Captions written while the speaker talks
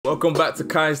Welcome back to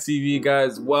Kai's TV,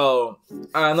 guys. Well,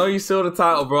 I know you saw the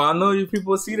title, bro. I know you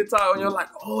people see the title and you're like,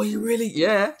 oh, you really?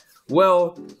 Yeah.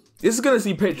 Well, this is gonna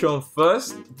see Patreon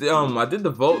first. I did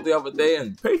the vote the other day,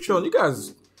 and Patreon, you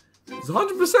guys, it's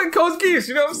 100% Coach Geass.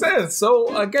 You know what I'm saying? So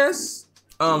I guess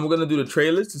we're gonna do the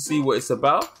trailers to see what it's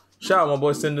about. Shout out my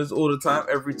boy Cinders all the time,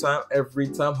 every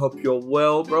time. Hope you're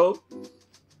well, bro.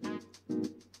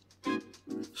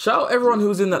 Shout out everyone who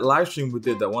was in that live stream we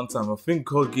did that one time. I think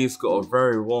Code Geass got a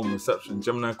very warm reception.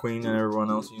 Gemini Queen and everyone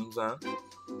else, you know what I'm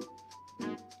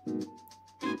saying?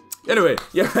 Anyway,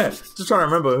 yeah, just trying to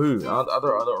remember who. I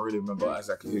don't really remember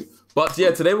exactly who. But yeah,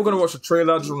 today we're gonna watch the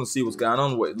trailer. Just want to see what's going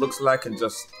on, what it looks like, and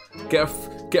just get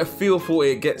a feel for what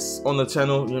it gets on the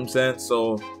channel. You know what I'm saying?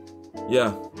 So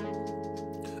yeah,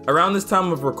 around this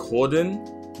time of recording,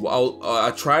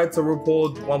 I tried to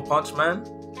record One Punch Man.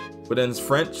 But then it's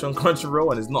French on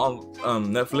Crunchyroll and it's not on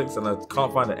Netflix, and I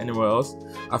can't find it anywhere else.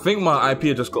 I think my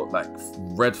IP just got like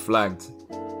red flagged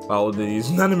by all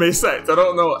these anime sites. I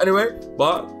don't know. Anyway,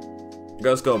 but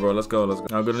let's go, bro. Let's go.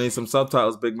 I'm gonna need some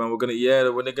subtitles, big man. We're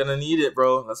gonna need it,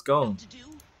 bro. Let's go.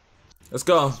 Let's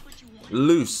go.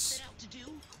 Loose.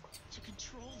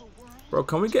 Bro,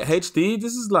 can we get HD?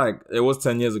 This is like, it was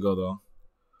 10 years ago though.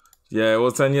 Yeah, it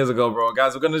was 10 years ago, bro.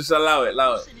 Guys, we're gonna just allow it.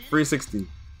 360.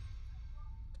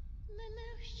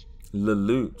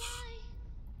 Lelouch.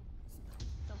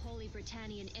 The Holy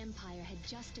Britannian Empire had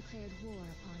just declared war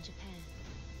upon Japan.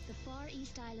 The Far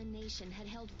East Island nation had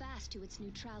held fast to its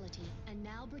neutrality, and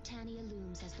now Britannia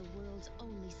looms as the world's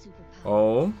only superpower.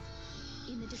 Oh.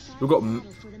 In the decisive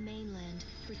battle for the mainland,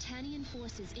 Britannian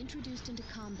forces introduced into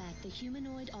combat the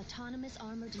humanoid autonomous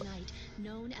armored knight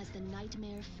known as the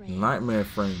Nightmare Frame. Nightmare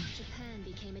Frame. Japan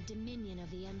became a dominion of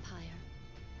the empire.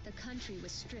 The country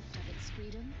was stripped of its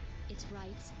freedom, its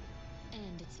rights,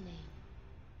 and its name.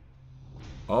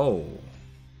 Oh.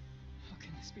 How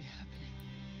can this be happening?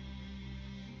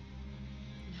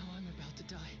 Now I'm about to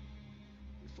die.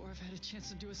 Before I've had a chance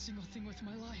to do a single thing with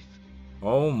my life.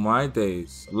 Oh my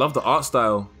days. I love the art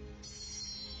style.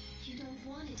 You don't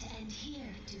want it to end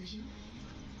here, do you?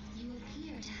 You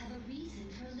appear to have a reason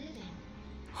for living.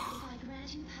 If I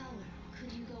grant you power,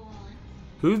 could you go on?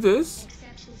 Who's this?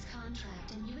 Accept this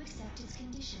contract and you accept its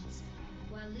conditions.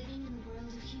 While living in the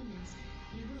world of humans,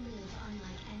 you will live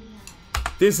unlike any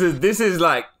other. This is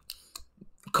like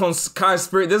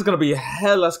conspiracy. There's gonna be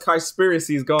hella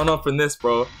conspiracies going up in this,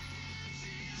 bro.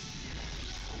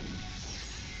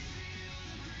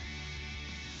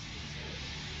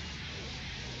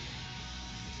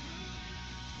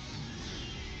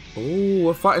 Oh,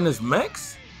 we're fighting as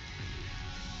mechs?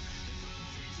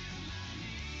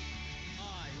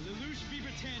 I, Lelouch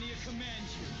Britannia, command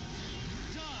you.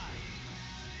 Die!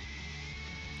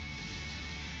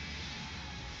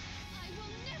 I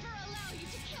will never allow you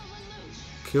to kill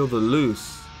Lelouch. Kill the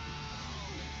loose.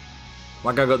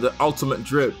 My guy got the ultimate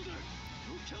drip.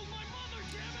 Who killed my mother,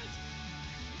 damn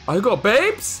it? Oh, you got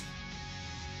babes?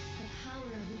 The power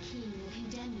of the king will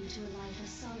condemn you to a life of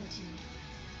solitude.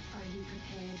 Are you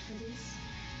prepared for this?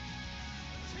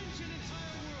 Attention,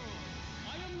 entire world! I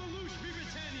am Lelouch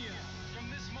Britannia. From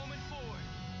this moment forward,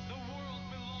 the world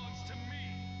belongs to me.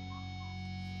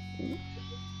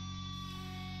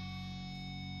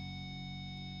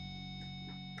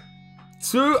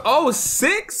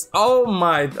 206? Oh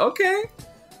my, okay.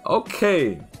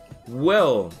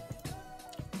 Well.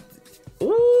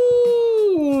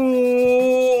 Ooh.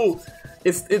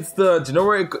 It's the, do you know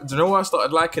where I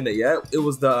started liking it, yeah? It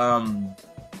was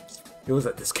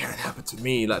like, this can't happen to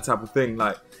me, like type of thing.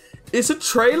 Like, it's a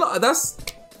trailer,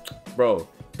 bro,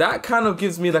 that kind of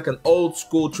gives me like an old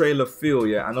school trailer feel,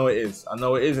 yeah. I know it is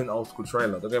an old school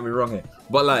trailer, don't get me wrong here.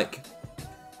 But like,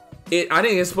 I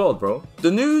didn't get spoiled, bro.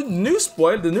 The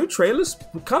new trailers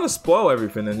kind of spoil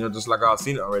everything, and you're just like, oh, I've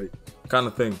seen it already, kind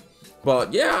of thing.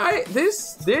 But yeah,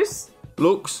 this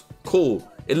looks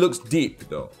cool. It looks deep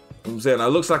though. You know what I'm saying? It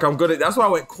looks like I'm gonna. That's why I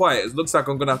went quiet. It looks like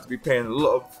I'm gonna have to be paying a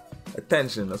lot of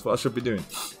attention. That's what I should be doing.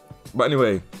 But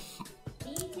anyway,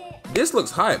 this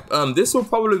looks hype. This will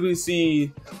probably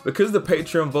see, because the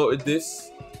Patreon voted this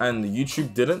and the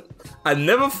YouTube didn't. I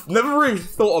never really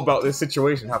thought about this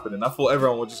situation happening. I thought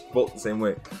everyone would just vote the same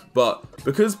way. But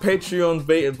because Patreon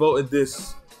voted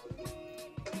this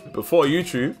before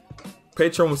YouTube,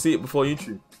 Patreon will see it before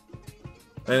YouTube,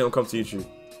 and it will come to YouTube.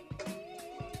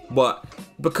 But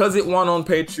because it won on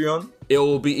Patreon, it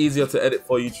will be easier to edit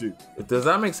for YouTube. Does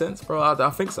that make sense, bro? I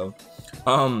think so.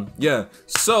 Yeah.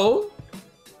 So,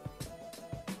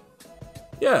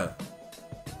 yeah.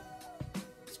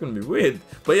 It's gonna be weird,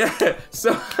 but yeah.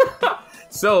 So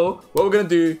So what we're gonna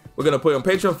do, we're gonna put it on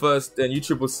Patreon first, then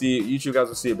YouTube guys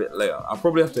will see a bit later. I'll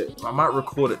probably have to, I might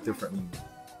record it differently.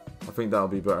 I think that'll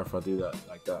be better if I do that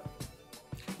like that.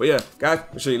 But yeah, guys,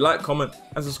 make sure you like, comment,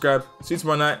 and subscribe. See you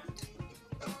tomorrow night.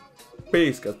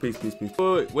 Peace, guys. Peace.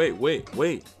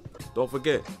 Wait. Don't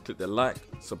forget, click the like,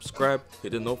 subscribe,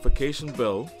 hit the notification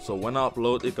bell, so when I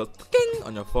upload, it goes ding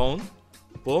on your phone.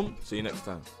 Boom. See you next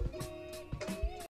time.